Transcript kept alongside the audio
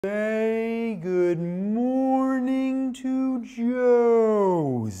Say good morning to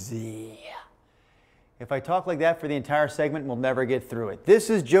Josie. If I talk like that for the entire segment, we'll never get through it. This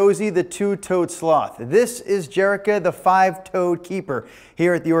is Josie, the two-toed sloth. This is Jerica, the five-toed keeper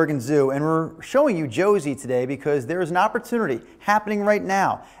here at the Oregon Zoo. And we're showing you Josie today because there is an opportunity happening right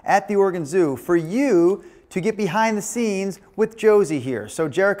now at the Oregon Zoo for you to get behind the scenes with Josie here. So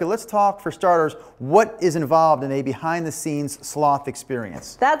Jerica, let's talk for starters, what is involved in a behind the scenes sloth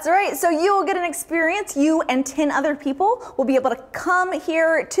experience? That's right. So you will get an experience. You and 10 other people will be able to come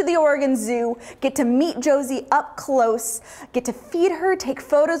here to the Oregon Zoo, get to meet Josie up close, get to feed her, take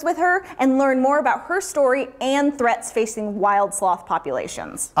photos with her, and learn more about her story and threats facing wild sloth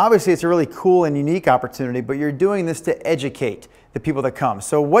populations. Obviously, it's a really cool and unique opportunity, but you're doing this to educate the people that come.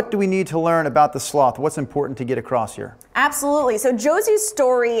 So what do we need to learn about the sloth? What's important to get across here? Absolutely. So Josie's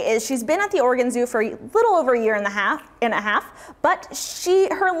story is she's been at the Oregon Zoo for a little over a year and a half, but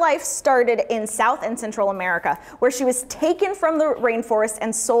her life started in South and Central America, where she was taken from the rainforest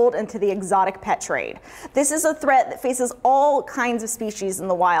and sold into the exotic pet trade. This is a threat that faces all kinds of species in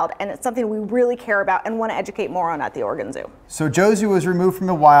the wild, and it's something we really care about and want to educate more on at the Oregon Zoo. So Josie was removed from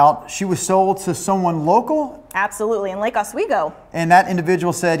the wild. She was sold to someone local? Absolutely, in Lake Oswego. And that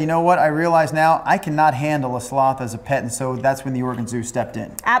individual said, you know what, I realize now I cannot handle a sloth as a pet, and so that's when the Oregon Zoo stepped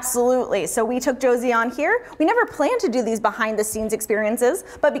in. Absolutely. So we took Josie on here. We never planned to do these behind the scenes experiences,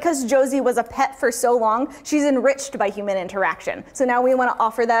 but because Josie was a pet for so long, she's enriched by human interaction. So now we want to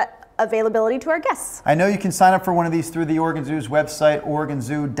offer that availability to our guests. I know you can sign up for one of these through the Oregon Zoo's website,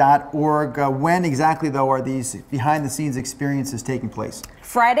 oregonzoo.org. When exactly, though, are these behind the scenes experiences taking place?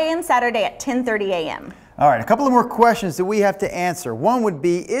 Friday and Saturday at 10:30 a.m. All right, a couple of more questions that we have to answer. One would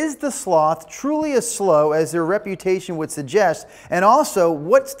be, is the sloth truly as slow as their reputation would suggest? And also,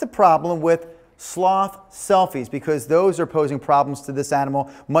 what's the problem with sloth selfies? Because those are posing problems to this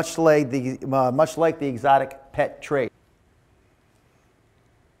animal, much like the exotic pet trade.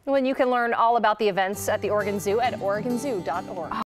 Well, you can learn all about the events at the Oregon Zoo at oregonzoo.org.